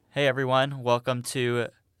Hey everyone, welcome to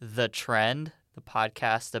The Trend, the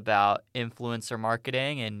podcast about influencer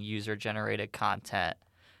marketing and user-generated content.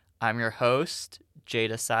 I'm your host, Jay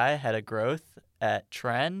Desai, head of growth at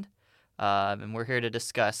Trend, and we're here to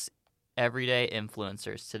discuss everyday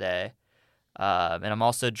influencers today. And I'm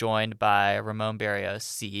also joined by Ramon Barrios,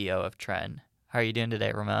 CEO of Trend. How are you doing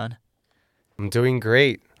today, Ramon? I'm doing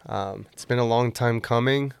great. It's been a long time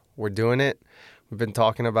coming. We're doing it. We've been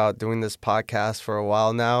talking about doing this podcast for a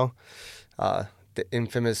while now. The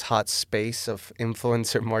infamous hot space of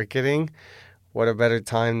influencer marketing. What a better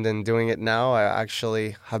time than doing it now? I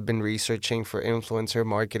actually have been researching for influencer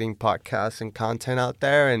marketing podcasts and content out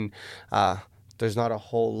there, and there's not a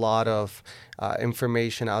whole lot of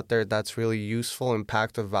information out there that's really useful,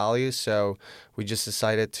 impact of value. So we just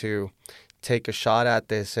decided to take a shot at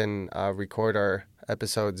this and record our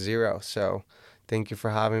episode 0. So thank you for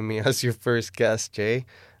having me as your first guest, Jay.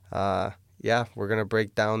 We're going to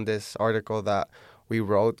break down this article that we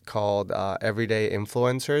wrote called Everyday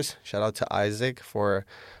Influencers. Shout out to Isaac for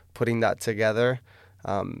putting that together.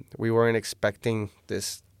 We weren't expecting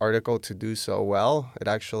this article to do so well. It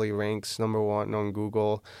actually ranks number 1 on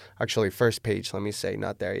Google. Actually, first page, let me say,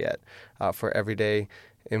 not there yet, for Everyday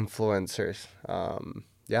Influencers.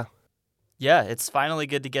 Yeah, it's finally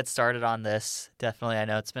good to get started on this. Definitely, I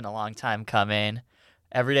know it's been a long time coming.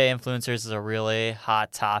 Everyday influencers is a really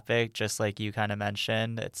hot topic, just like you kind of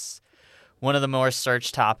mentioned. It's one of the more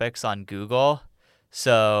searched topics on Google.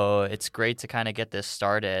 So it's great to kind of get this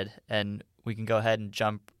started, and we can go ahead and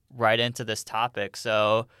jump right into this topic.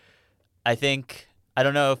 So I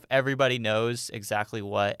don't know if everybody knows exactly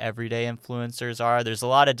what everyday influencers are. There's a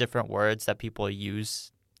lot of different words that people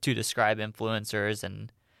use to describe influencers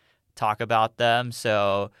and talk about them.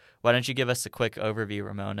 So why don't you give us a quick overview,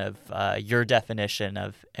 Ramon, of your definition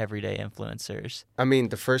of everyday influencers? I mean,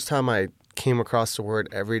 the first time I came across the word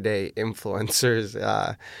everyday influencers,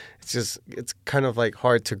 it's kind of like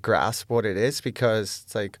hard to grasp what it is, because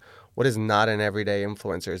it's like, what is not an everyday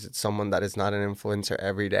influencer? Is it someone that is not an influencer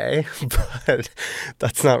every day? But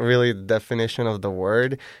that's not really the definition of the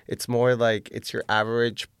word. It's more like it's your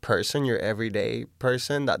average person, your everyday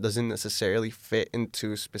person that doesn't necessarily fit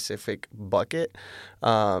into a specific bucket.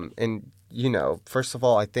 First of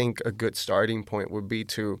all, I think a good starting point would be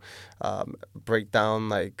to break down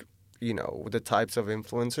the types of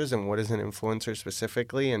influencers and what is an influencer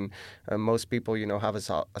specifically. And most people, have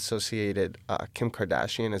associated Kim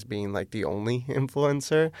Kardashian as being like the only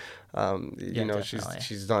influencer. Definitely.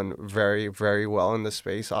 She's done very, very well in the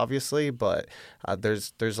space, obviously, but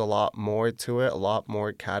there's a lot more to it, a lot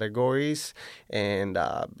more categories. And,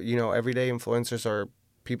 everyday influencers are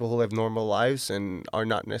people who live normal lives and are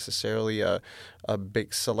not necessarily a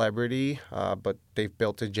big celebrity, but they've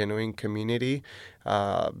built a genuine community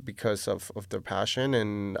because of their passion,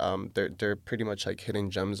 and they're pretty much like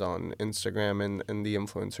hidden gems on Instagram and the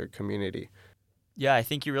influencer community. Yeah, I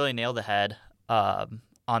think you really nailed the head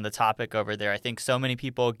on the topic over there. I think so many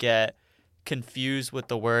people get confused with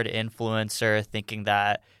the word influencer, thinking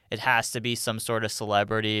that it has to be some sort of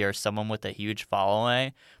celebrity or someone with a huge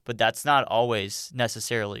following, but that's not always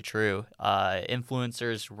necessarily true.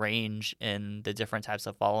 Influencers range in the different types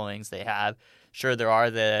of followings they have. Sure, there are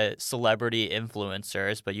the celebrity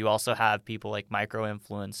influencers, but you also have people like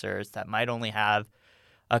micro-influencers that might only have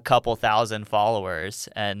a couple thousand followers,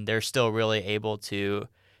 and they're still really able to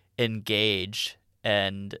engage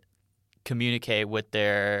and communicate with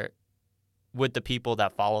the people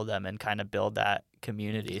that follow them and kind of build that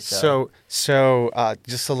community. So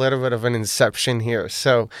just a little bit of an inception here.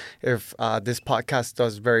 So if this podcast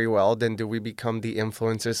does very well, then do we become the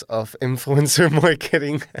influencers of influencer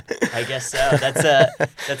marketing? I guess so.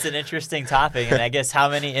 That's an interesting topic, and I guess how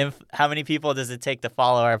many people does it take to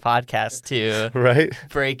follow our podcast to right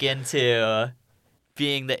break into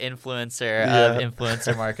being the influencer of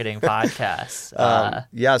influencer marketing podcasts.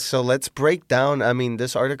 So let's break down. I mean,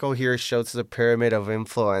 this article here shows the pyramid of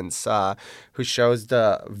influence, who shows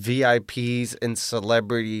the VIPs and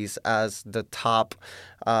celebrities as the top,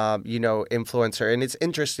 influencer. And it's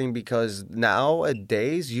interesting because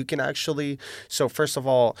nowadays you can actually, so first of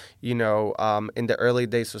all, in the early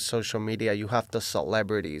days of social media, you have the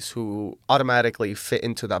celebrities who automatically fit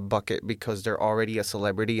into that bucket because they're already a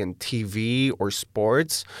celebrity in TV or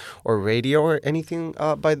sports or radio or anything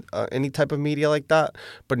by any type of media like that.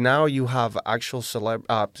 But now you have actual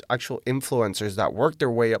influencers that work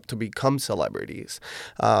their way up to become celebrities.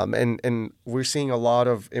 And we're seeing a lot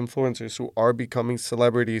of influencers who are becoming celebrities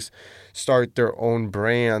celebrities start their own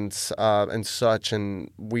brands and such.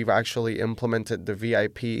 And we've actually implemented the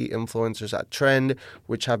VIP influencers at Trend,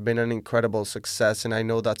 which have been an incredible success. And I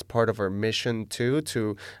know that's part of our mission too,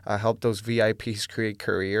 to help those VIPs create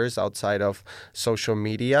careers outside of social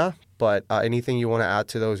media. But anything you want to add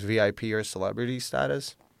to those VIP or celebrity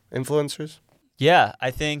status influencers? Yeah,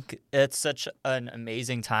 I think it's such an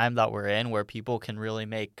amazing time that we're in where people can really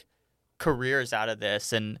make careers out of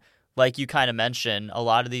this. And like you kind of mentioned, a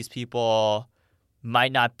lot of these people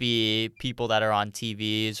might not be people that are on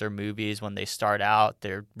TVs or movies when they start out.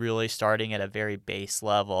 They're really starting at a very base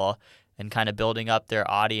level and kind of building up their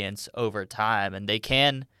audience over time. And they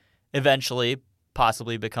can eventually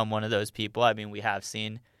possibly become one of those people. I mean, we have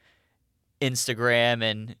seen Instagram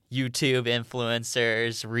and YouTube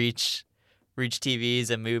influencers reach TVs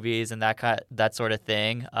and movies and that sort of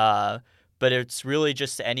thing. But it's really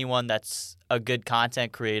just anyone that's a good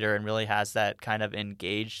content creator and really has that kind of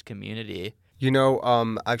engaged community.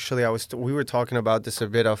 Actually, we were talking about this a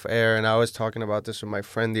bit off air, and I was talking about this with my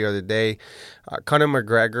friend the other day. Conor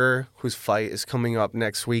McGregor, whose fight is coming up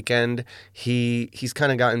next weekend, he's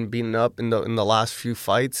kind of gotten beaten up in the last few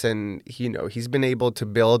fights, and he's been able to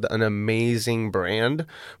build an amazing brand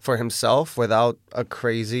for himself without a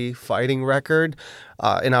crazy fighting record.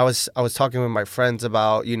 And I was talking with my friends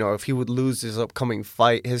about, if he would lose his upcoming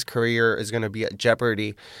fight, his career is going to be at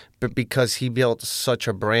jeopardy. But because he built such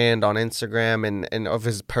a brand on Instagram and of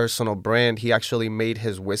his personal brand, he actually made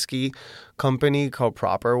his whiskey company called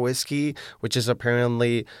Proper Whiskey, which is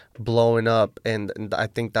apparently blowing up. And I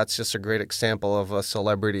think that's just a great example of a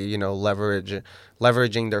celebrity,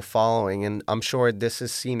 leveraging their following. And I'm sure this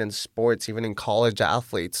is seen in sports, even in college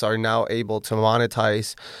athletes are now able to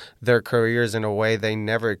monetize their careers in a way they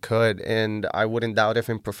never could. And I wouldn't doubt if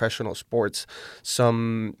in professional sports,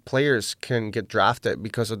 some players can get drafted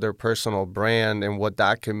because of their personal brand and what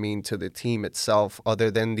that can mean to the team itself, other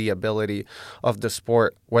than the ability of the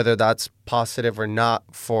sport, whether that's positive or not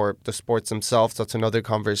for the sports themselves. That's another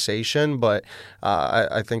conversation, but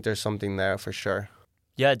I think there's something there for sure.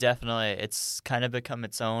 Yeah, definitely. It's kind of become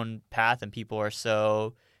its own path, and people are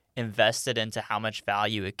so invested into how much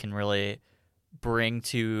value it can really bring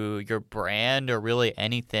to your brand or really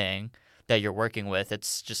anything that you're working with.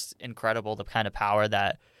 It's just incredible the kind of power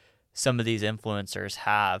that some of these influencers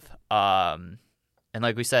have. And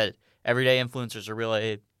like we said, everyday influencers are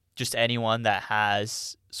really just anyone that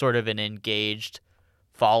has sort of an engaged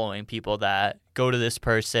following, people that go to this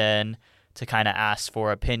person to kind of ask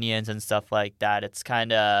for opinions and stuff like that. It's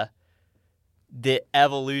kind of the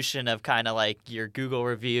evolution of kind of like your Google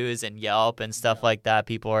reviews and Yelp and stuff like that.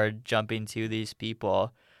 People are jumping to these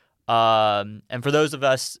people. And for those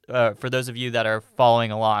of you that are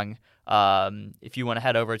following along, if you want to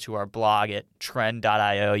head over to our blog at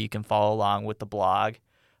trend.io, you can follow along with the blog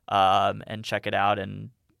and check it out.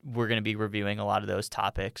 And we're going to be reviewing a lot of those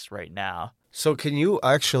topics right now. So can you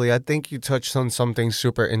actually, I think you touched on something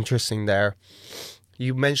super interesting there.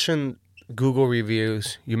 You mentioned Google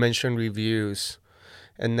reviews, you mentioned reviews,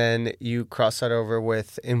 and then you cross that over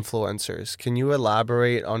with influencers. Can you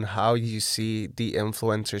elaborate on how you see the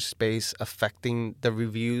influencer space affecting the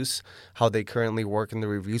reviews, how they currently work in the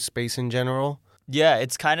review space in general? Yeah,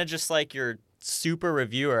 it's kind of just like your super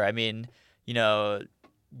reviewer. I mean,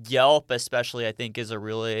 Yelp especially, I think, is a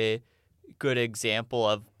really good example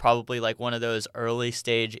of probably like one of those early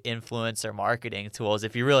stage influencer marketing tools,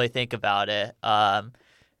 if you really think about it.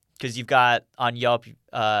 Because you've got on Yelp,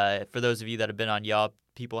 for those of you that have been on Yelp,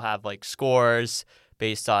 people have like scores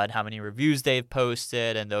based on how many reviews they've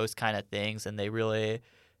posted and those kind of things. And they really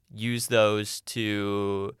use those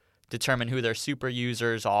to determine who their super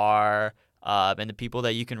users are and the people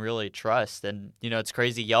that you can really trust. And, it's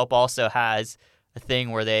crazy. Yelp also has a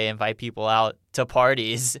thing where they invite people out to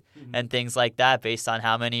parties and things like that based on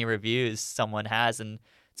how many reviews someone has. And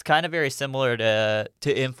it's kind of very similar to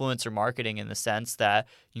influencer marketing in the sense that,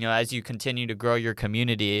 as you continue to grow your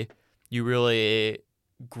community, you really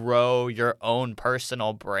grow your own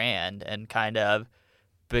personal brand and kind of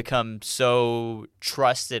become so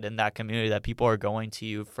trusted in that community that people are going to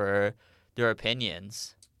you for their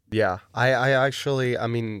opinions. Yeah, I actually,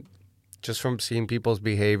 just from seeing people's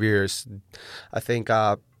behaviors, I think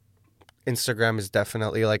Instagram is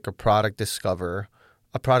definitely like a product discovery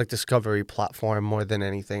platform more than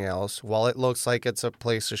anything else. While it looks like it's a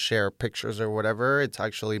place to share pictures or whatever, it's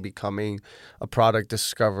actually becoming a product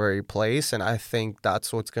discovery place. And I think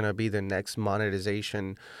that's what's going to be the next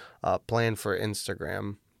monetization plan for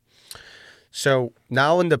Instagram. So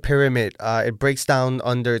now in the pyramid, it breaks down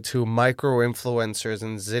under to micro influencers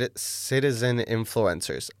and citizen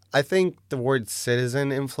influencers. I think the word citizen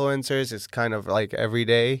influencers is kind of like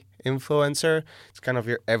everyday influencer. It's kind of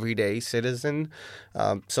your everyday citizen.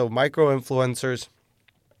 So micro influencers,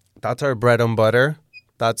 that's our bread and butter.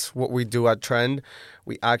 That's what we do at Trend.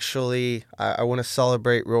 We actually, I want to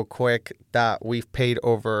celebrate real quick that we've paid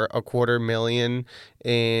over $250,000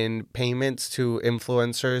 in payments to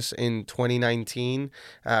influencers in 2019.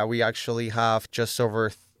 We actually have just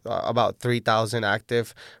over about 3,000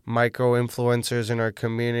 active micro influencers in our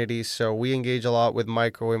community. So we engage a lot with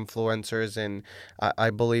micro influencers, and I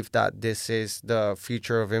believe that this is the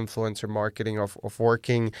future of influencer marketing, of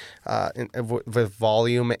working with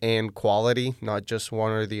volume and quality, not just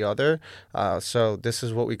one or the other. So this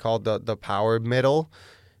is what we call the power middle.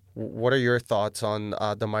 What are your thoughts on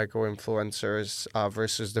the micro influencers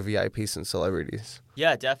versus the VIPs and celebrities?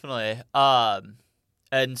 Yeah, definitely.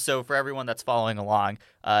 And so for everyone that's following along,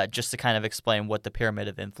 just to kind of explain what the pyramid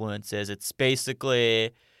of influence is, it's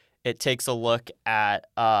basically, it takes a look at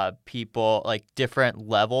people, like different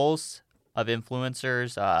levels of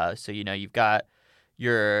influencers. So, you've got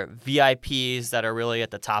your VIPs that are really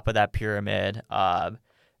at the top of that pyramid.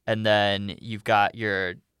 And then you've got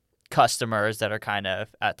your customers that are kind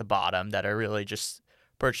of at the bottom that are really just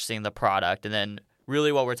purchasing the product. And then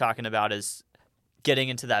really what we're talking about is getting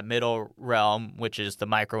into that middle realm, which is the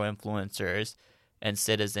micro influencers and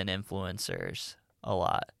citizen influencers a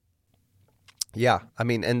lot. Yeah, I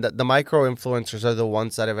mean, and the micro influencers are the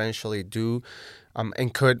ones that eventually do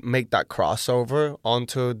and could make that crossover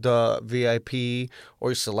onto the VIP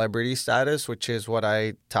or celebrity status, which is what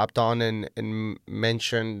I tapped on and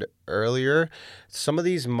mentioned earlier. Some of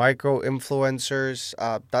these micro influencers,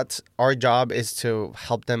 that's our job, is to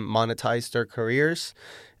help them monetize their careers.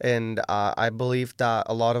 And I believe that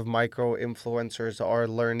a lot of micro influencers are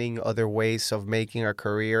learning other ways of making a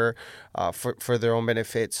career for their own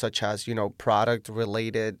benefit, such as, product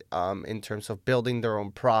related in terms of building their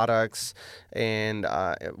own products. And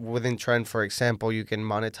within Trend, for example, you can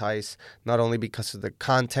monetize not only because of the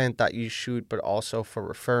content that you shoot, but also for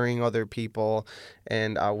referring other people.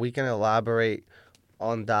 And we can elaborate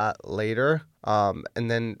on that later. And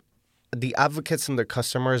then the advocates and the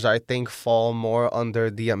customers, I think, fall more under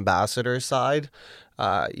the ambassador side.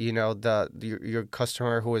 Your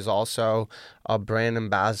customer who is also a brand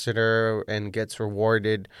ambassador and gets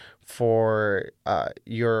rewarded for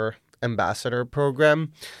your ambassador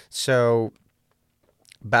program. So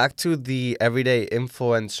back to the everyday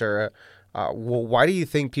influencer. Why do you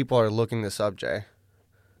think people are looking this up, Jay?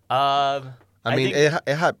 I mean, it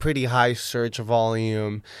had pretty high search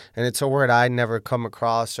volume, and it's a word I'd never come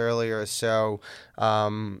across earlier. So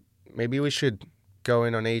maybe we should go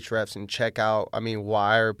in on Ahrefs and check out,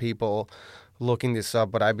 why are people looking this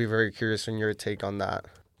up? But I'd be very curious on your take on that.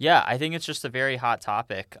 Yeah, I think it's just a very hot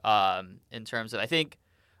topic in terms of, I think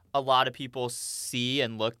a lot of people see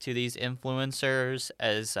and look to these influencers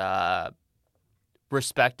as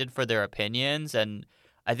respected for their opinions. And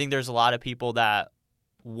I think there's a lot of people that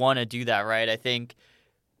want to do that, right? I think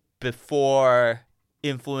before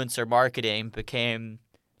influencer marketing became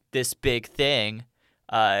this big thing,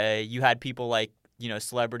 you had people like,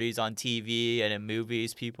 celebrities on TV and in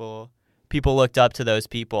movies. People looked up to those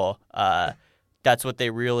people. That's what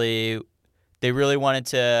they really wanted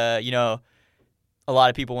to, a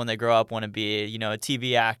lot of people when they grow up want to be, a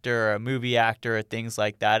TV actor or a movie actor or things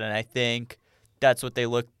like that. And I think that's what they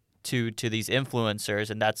look to these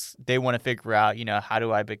influencers, and they want to figure out, how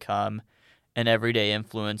do I become an everyday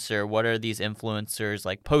influencer? What are these influencers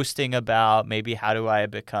like posting about? Maybe how do I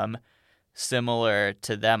become similar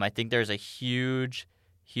to them? I think there's a huge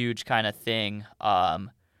kind of thing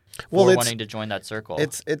wanting to join that circle.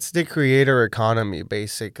 It's the creator economy,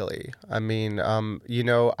 basically. I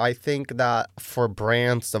think that for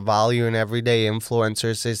brands, the value in everyday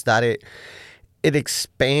influencers is that it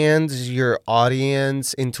expands your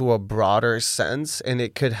audience into a broader sense, and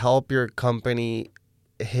it could help your company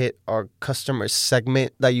hit a customer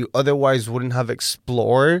segment that you otherwise wouldn't have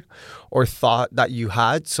explored or thought that you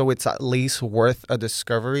had. So it's at least worth a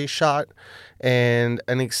discovery shot. And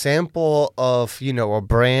an example of, a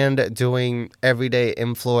brand doing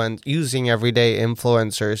using everyday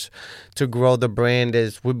influencers to grow the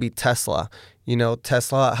brand would be Tesla.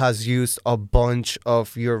 Tesla has used a bunch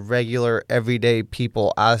of your regular everyday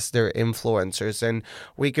people as their influencers. And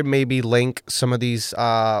we could maybe link some of these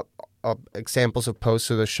examples of posts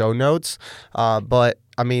to the show notes. But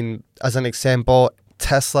as an example,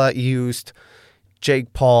 Tesla used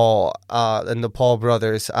Jake Paul and the Paul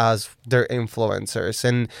brothers as their influencers.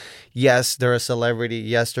 And yes, they're a celebrity.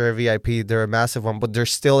 Yes, they're a VIP. They're a massive one, but they're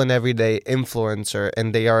still an everyday influencer.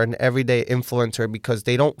 And they are an everyday influencer because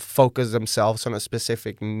they don't focus themselves on a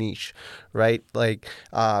specific niche, right? Like,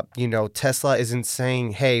 Tesla isn't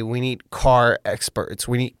saying, hey, we need car experts.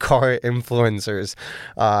 We need car influencers.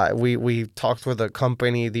 We talked with a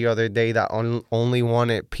company the other day that only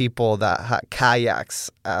wanted people that had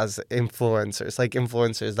kayaks as influencers, like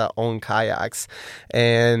influencers that own kayaks.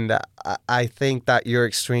 And I think that you're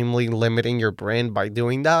extremely limiting your brand by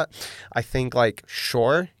doing that. I think, like,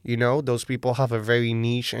 sure, those people have a very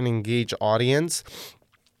niche and engaged audience,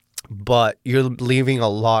 but you're leaving a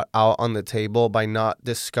lot out on the table by not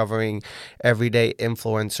discovering everyday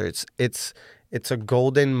influencers. It's a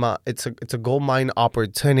gold mine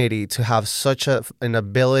opportunity to have such an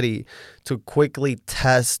ability to quickly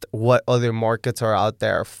test what other markets are out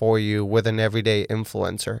there for you with an everyday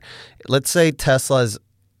influencer. Let's say Tesla's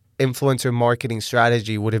influencer marketing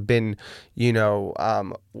strategy would have been,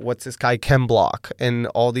 what's this guy, Ken Block, and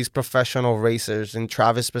all these professional racers and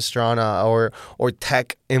Travis Pastrana or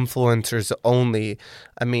tech influencers only.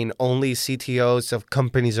 I mean, only CTOs of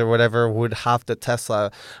companies or whatever would have the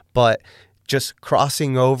Tesla, but just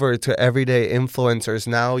crossing over to everyday influencers.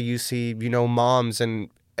 Now you see, moms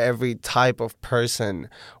and every type of person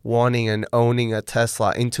wanting and owning a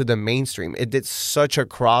Tesla into the mainstream. It did such a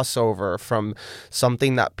crossover from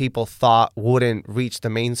something that people thought wouldn't reach the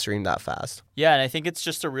mainstream that fast. Yeah, and I think it's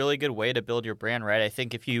just a really good way to build your brand, right? I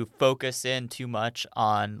think if you focus in too much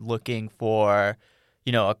on looking for,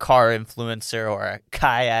 a car influencer or a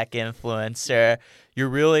kayak influencer, you're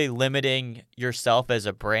really limiting yourself as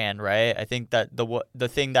a brand, right? I think that the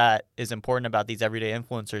thing that is important about these everyday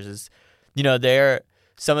influencers is,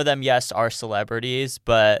 some of them, yes, are celebrities,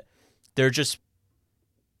 but they're just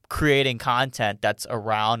creating content that's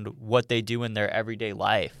around what they do in their everyday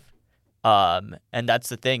life. And that's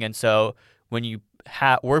the thing. And so when you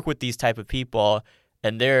work with these type of people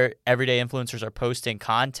and their everyday influencers are posting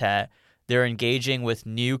content, they're engaging with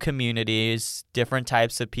new communities, different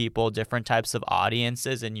types of people, different types of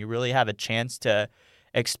audiences, and you really have a chance to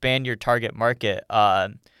expand your target market.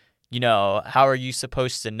 How are you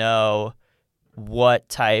supposed to know what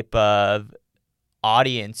type of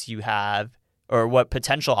audience you have or what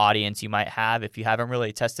potential audience you might have if you haven't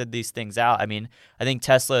really tested these things out? I mean, I think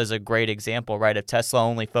Tesla is a great example, right? If Tesla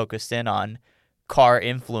only focused in on car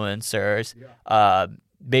influencers,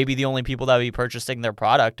 maybe the only people that would be purchasing their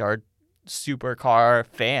product are supercar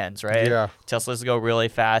fans, right? Yeah. Teslas go really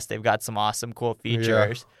fast. They've got some awesome, cool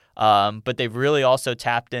features. But they've really also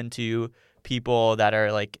tapped into people that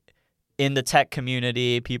are like in the tech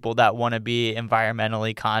community, people that want to be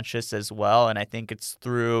environmentally conscious as well. And I think it's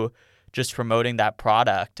through just promoting that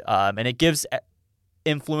product. And it gives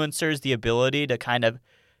influencers the ability to kind of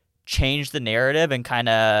change the narrative and kind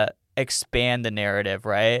of expand the narrative,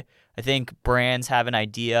 right? I think brands have an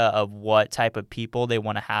idea of what type of people they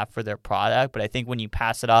want to have for their product, but I think when you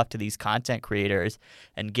pass it off to these content creators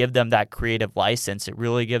and give them that creative license, it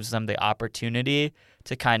really gives them the opportunity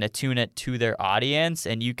to kind of tune it to their audience,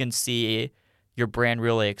 and you can see your brand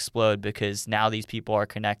really explode because now these people are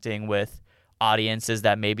connecting with audiences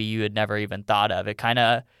that maybe you had never even thought of. It kind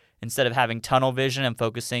of, instead of having tunnel vision and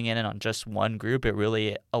focusing in on just one group, it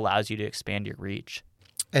really allows you to expand your reach.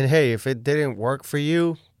 And hey, if it didn't work for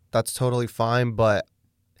you, that's totally fine, but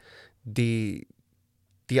the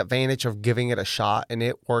advantage of giving it a shot and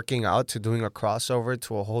it working out to doing a crossover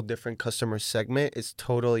to a whole different customer segment is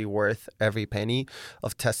totally worth every penny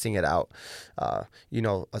of testing it out. A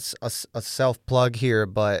self plug here,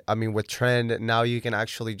 but I mean, with Trend, now you can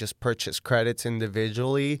actually just purchase credits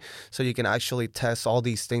individually. So you can actually test all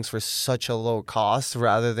these things for such a low cost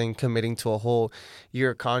rather than committing to a whole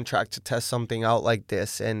year contract to test something out like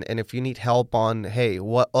this. And if you need help on, hey,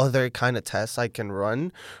 what other kind of tests I can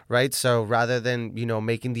run, right? So rather than,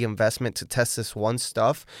 making the investment to test this one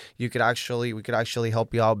stuff, we could actually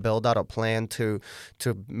help you out build out a plan to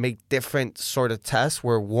make different sort of tests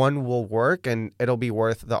where one will work and it'll be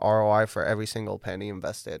worth the ROI for every single penny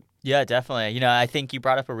invested. Yeah, definitely. I think you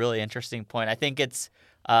brought up a really interesting point. I think it's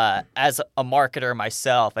as a marketer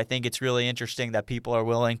myself, I think it's really interesting that people are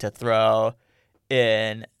willing to throw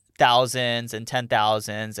in thousands and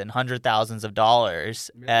 10,000s and $100,000s of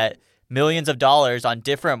dollars at millions of dollars on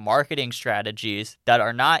different marketing strategies that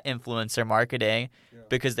are not influencer marketing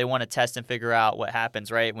because they want to test and figure out what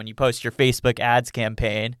happens, right? When you post your Facebook ads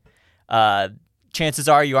campaign, chances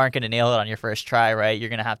are you aren't going to nail it on your first try, right? You're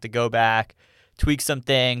going to have to go back, tweak some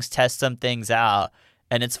things, test some things out.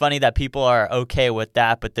 And it's funny that people are okay with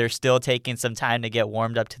that, but they're still taking some time to get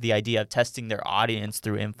warmed up to the idea of testing their audience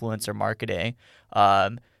through influencer marketing.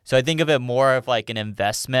 So I think of it more of like an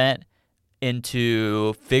investment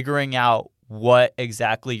into figuring out what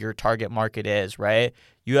exactly your target market is, right?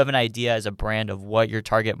 You have an idea as a brand of what your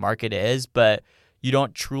target market is, but you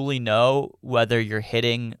don't truly know whether you're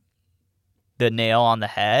hitting the nail on the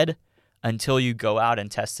head until you go out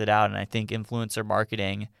and test it out. And I think influencer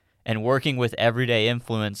marketing and working with everyday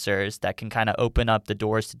influencers that can kind of open up the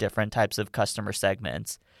doors to different types of customer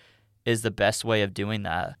segments is the best way of doing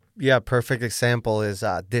that. Yeah, perfect example is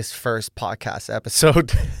this first podcast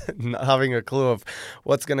episode, not having a clue of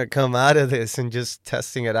what's going to come out of this and just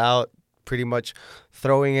testing it out, pretty much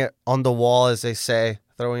throwing it on the wall, as they say,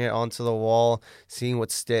 throwing it onto the wall, seeing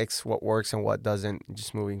what sticks, what works and what doesn't,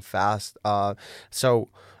 just moving fast. So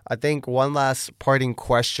I think one last parting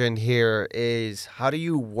question here is, how do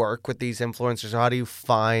you work with these influencers? How do you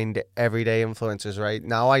find everyday influencers, right?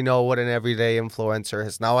 Now I know what an everyday influencer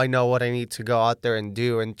is. Now I know what I need to go out there and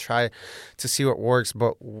do and try to see what works.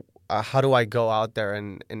 But how do I go out there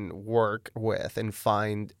and work with and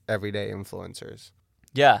find everyday influencers?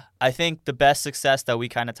 Yeah, I think the best success that we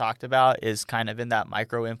kind of talked about is kind of in that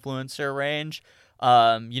micro influencer range.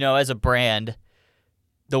 As a brand,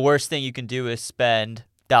 the worst thing you can do is spend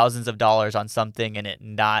thousands of dollars on something and it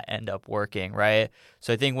not end up working, right?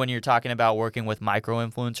 So I think when you're talking about working with micro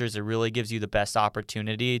influencers, it really gives you the best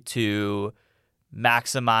opportunity to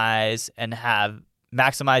maximize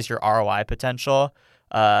your ROI potential.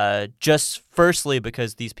 Just firstly,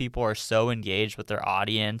 because these people are so engaged with their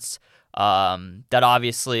audience, that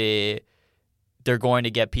obviously they're going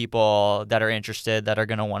to get people that are interested, that are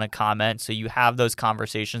going to want to comment. So you have those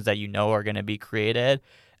conversations that you know are going to be created.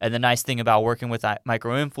 And the nice thing about working with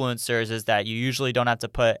micro influencers is that you usually don't have to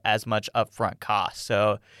put as much upfront cost.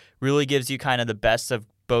 So really gives you kind of the best of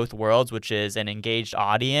both worlds, which is an engaged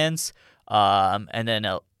audience, and then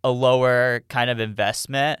a lower kind of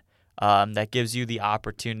investment that gives you the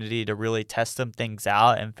opportunity to really test some things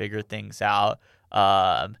out and figure things out.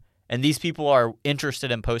 And these people are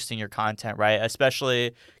interested in posting your content, right?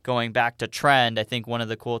 Especially going back to Trend, I think one of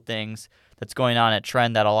the cool things that's going on at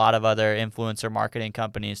Trend that a lot of other influencer marketing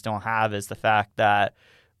companies don't have is the fact that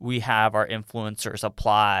we have our influencers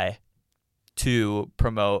apply to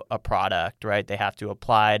promote a product, right? They have to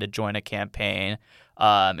apply to join a campaign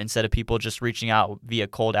instead of people just reaching out via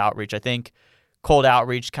cold outreach. I think cold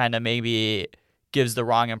outreach kind of maybe gives the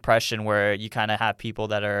wrong impression where you kind of have people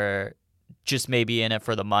that are just maybe in it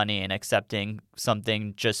for the money and accepting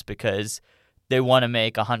something just because they want to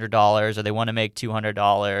make $100 or they want to make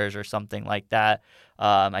 $200 or something like that.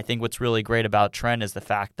 I think what's really great about Trend is the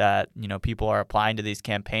fact that, people are applying to these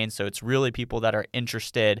campaigns. So it's really people that are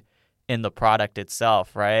interested in the product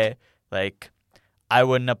itself, right? Like I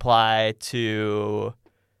wouldn't apply to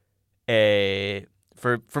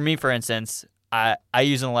for me, for instance, I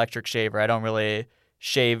use an electric shaver. I don't really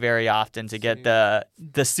shave very often to get the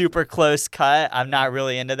super close cut. I'm not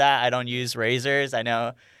really into that. I don't use razors. I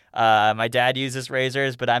know my dad uses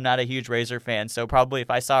razors, but I'm not a huge razor fan. So probably if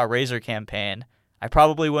I saw a razor campaign, I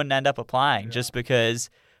probably wouldn't end up applying just because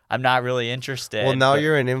I'm not really interested. Well, now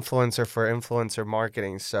you're an influencer for influencer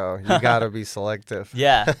marketing, so you got to be selective.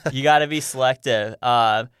 Yeah, you got to be selective.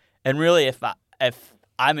 And really, if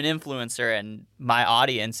I'm an influencer and my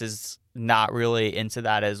audience is not really into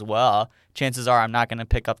that as well, chances are I'm not going to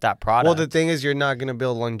pick up that product. Well, the thing is, you're not going to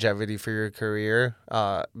build longevity for your career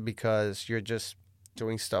because you're just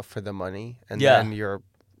doing stuff for the money, and then your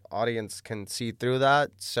audience can see through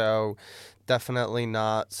that. So definitely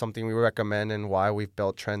not something we recommend, and why we've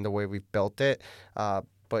built Trend the way we've built it.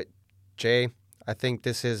 But Jay, I think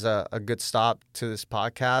this is a good stop to this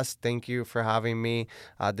podcast. Thank you for having me.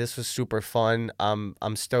 This was super fun.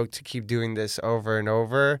 I'm stoked to keep doing this over and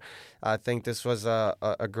over. I think this was a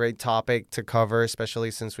great topic to cover,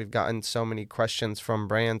 especially since we've gotten so many questions from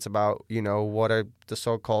brands about, what are the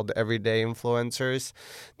so-called everyday influencers.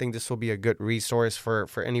 I think this will be a good resource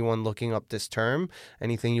for anyone looking up this term.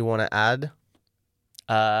 Anything you want to add?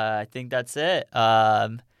 I think that's it.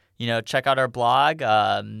 Check out our blog.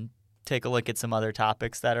 Take a look at some other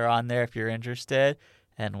topics that are on there if you're interested,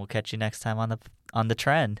 and we'll catch you next time on the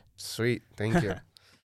Trend. Sweet. Thank you.